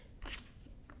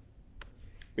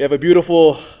We have a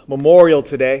beautiful memorial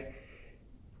today.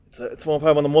 It's probably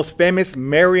one of the most famous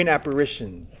Marian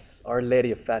apparitions, Our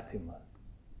Lady of Fatima.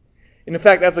 And in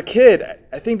fact, as a kid,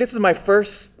 I think this is my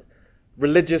first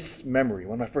religious memory,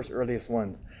 one of my first earliest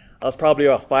ones. I was probably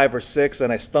about 5 or 6,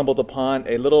 and I stumbled upon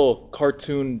a little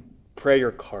cartoon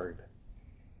prayer card.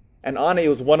 And on it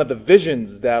was one of the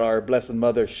visions that our Blessed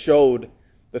Mother showed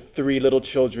the 3 little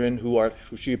children who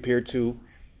she appeared to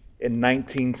in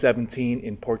 1917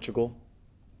 in Portugal.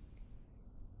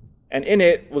 And in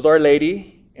it was Our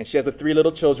Lady, and she has the 3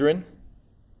 little children,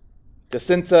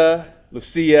 Jacinta,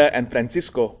 Lucia, and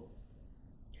Francisco.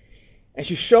 And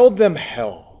she showed them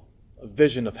hell, a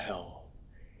vision of hell.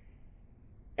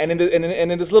 And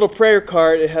in this little prayer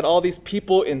card, it had all these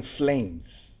people in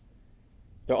flames,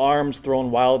 their arms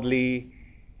thrown wildly.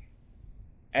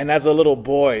 And as a little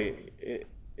boy,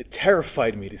 it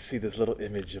terrified me to see this little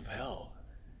image of hell.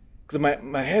 Because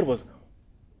my head was,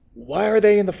 why are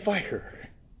they in the fire?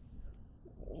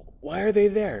 Why are they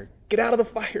there? Get out of the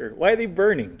fire. Why are they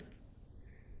burning?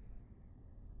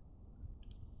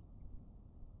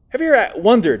 Have you ever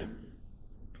wondered?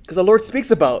 Because the Lord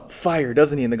speaks about fire,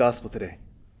 doesn't He, in the gospel today?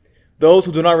 Those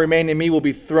who do not remain in me will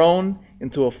be thrown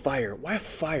into a fire. Why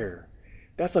fire?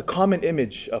 That's a common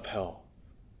image of hell.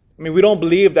 I mean, we don't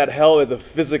believe that hell is a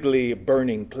physically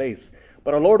burning place,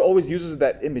 but our Lord always uses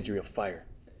that imagery of fire.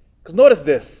 Because notice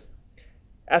this.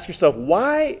 Ask yourself,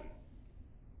 why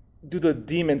do the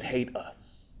demons hate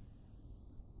us?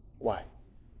 Why?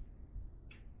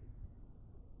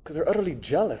 Because they're utterly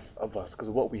jealous of us because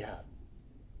of what we have,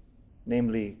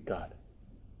 namely God.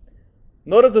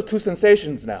 Notice the 2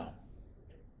 sensations now.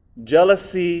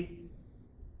 Jealousy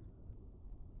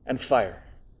and fire.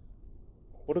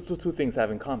 What do those 2 things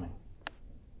have in common?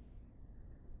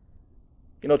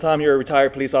 You know, Tom, you're a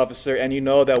retired police officer, and you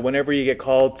know that whenever you get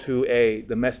called to a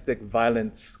domestic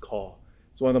violence call,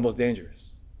 it's one of the most dangerous.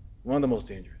 One of the most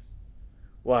dangerous.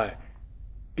 Why?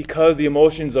 Because the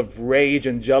emotions of rage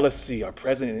and jealousy are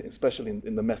present, especially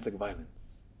in domestic violence.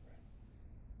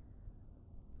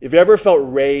 If you ever felt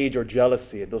rage or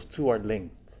jealousy, those 2 are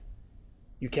linked.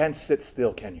 You can't sit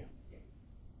still, can you?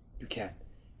 You can't.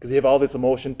 Because you have all this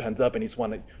emotion pent up, and you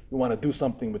want to do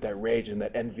something with that rage and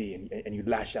that envy, and you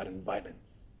lash out in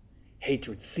violence.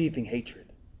 Hatred, seething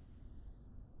hatred.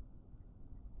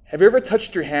 Have you ever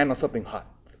touched your hand on something hot?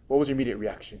 What was your immediate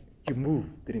reaction? You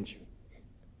moved, didn't you?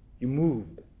 You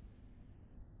moved.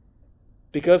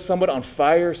 Because someone on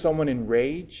fire, someone in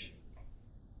rage,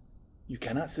 you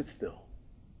cannot sit still.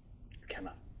 You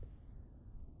cannot.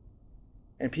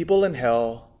 And people in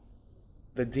hell,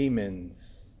 the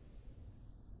demons,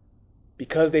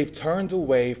 because they've turned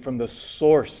away from the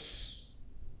source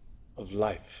of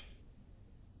life,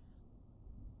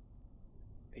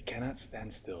 they cannot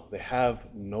stand still. They have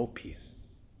no peace.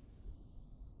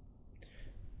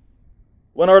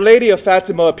 When Our Lady of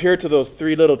Fatima appeared to those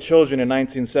 3 little children in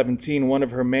 1917, one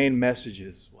of her main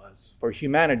messages was for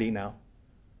humanity now.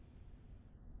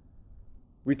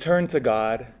 Return to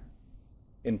God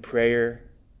in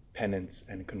prayer, penance,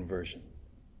 and conversion.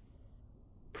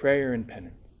 Prayer and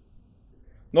penance.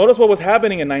 Notice what was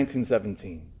happening in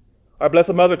 1917. Our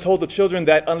Blessed Mother told the children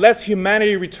that unless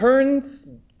humanity returns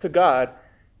to God,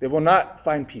 they will not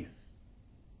find peace.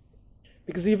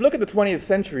 Because if you look at the 20th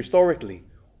century historically,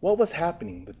 what was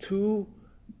happening? The 2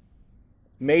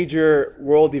 major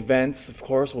world events, of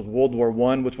course, was World War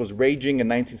I, which was raging in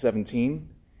 1917.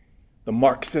 The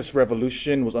Marxist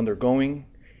revolution was undergoing.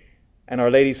 And Our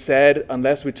Lady said,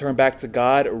 unless we turn back to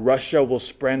God, Russia will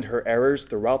spread her errors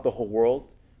throughout the whole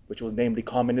world, which was namely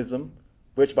communism,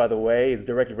 which, by the way, is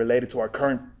directly related to our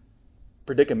current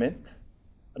predicament,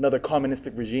 another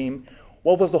communistic regime.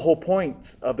 What was the whole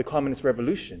point of the communist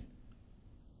revolution?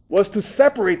 Was to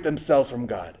separate themselves from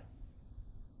God,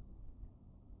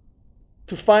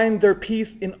 to find their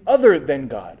peace in other than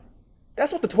God.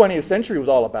 That's what the 20th century was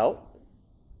all about.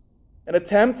 An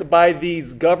attempt by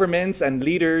these governments and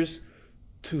leaders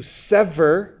to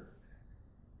sever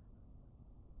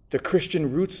the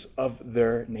Christian roots of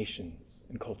their nations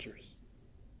and cultures.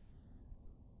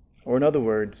 Or in other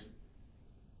words,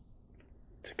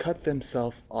 to cut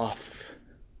themselves off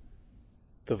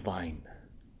the vine.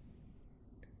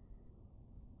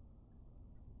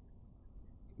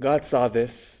 God saw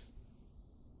this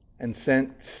and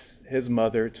sent His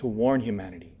mother to warn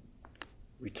humanity.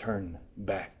 Return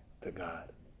back to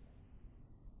God.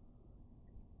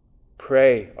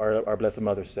 Pray, our Blessed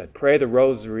Mother said. Pray the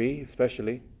rosary,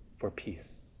 especially, for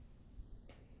peace.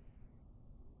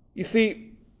 You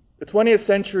see, the 20th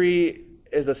century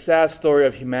is a sad story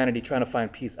of humanity trying to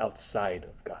find peace outside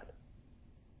of God.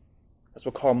 That's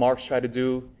what Karl Marx tried to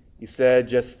do. He said,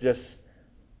 just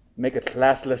make a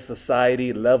classless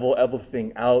society, level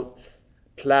everything out,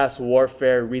 class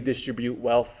warfare, redistribute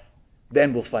wealth.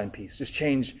 Then we'll find peace. Just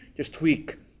change, just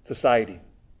tweak society.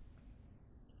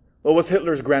 What was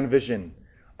Hitler's grand vision?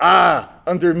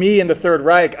 Under me in the Third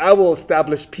Reich, I will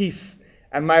establish peace,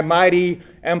 and my mighty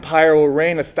empire will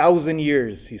reign 1,000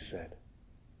 years, he said.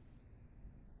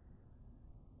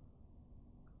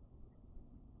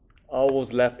 All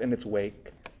was left in its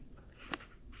wake.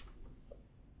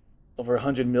 Over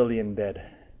 100 million dead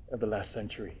of the last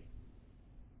century.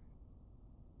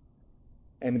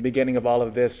 And the beginning of all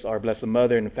of this, our Blessed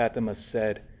Mother in Fatima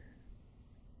said,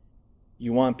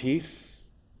 you want peace?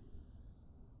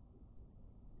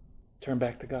 Turn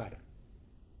back to God.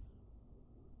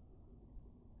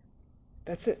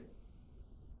 That's it.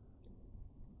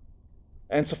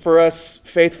 And so for us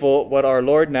faithful, what our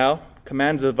Lord now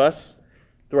commands of us,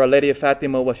 through Our Lady of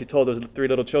Fatima, what she told those 3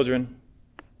 little children,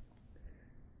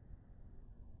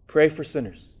 pray for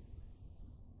sinners.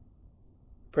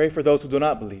 Pray for those who do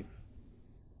not believe.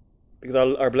 Because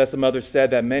our Blessed Mother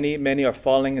said that many are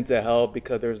falling into hell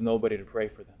because there's nobody to pray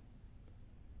for them.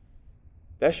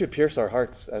 That should pierce our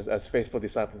hearts as faithful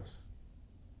disciples.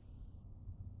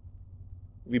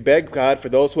 We beg God for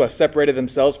those who have separated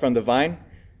themselves from the vine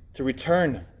to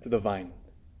return to the vine.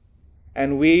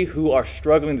 And we who are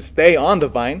struggling to stay on the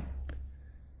vine,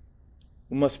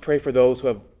 we must pray for those who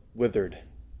have withered,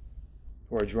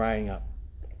 who are drying up.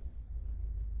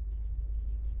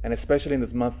 And especially in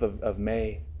this month of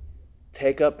May,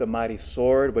 take up the mighty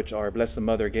sword which our Blessed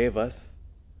Mother gave us,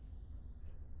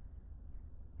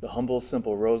 the humble,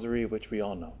 simple rosary which we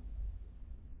all know.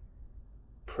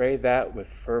 Pray that with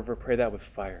fervor, pray that with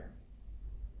fire.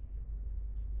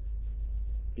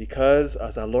 Because,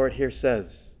 as our Lord here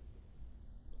says,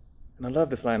 and I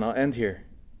love this line, I'll end here.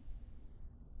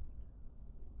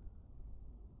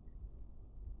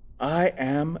 I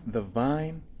am the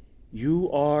vine,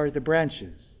 you are the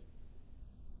branches.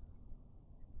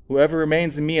 Whoever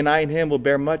remains in me and I in him will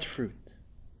bear much fruit.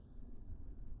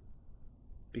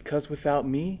 Because without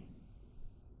me,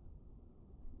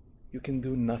 you can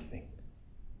do nothing.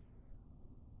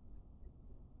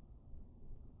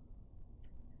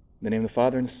 In the name of the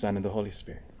Father, and the Son, and the Holy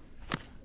Spirit.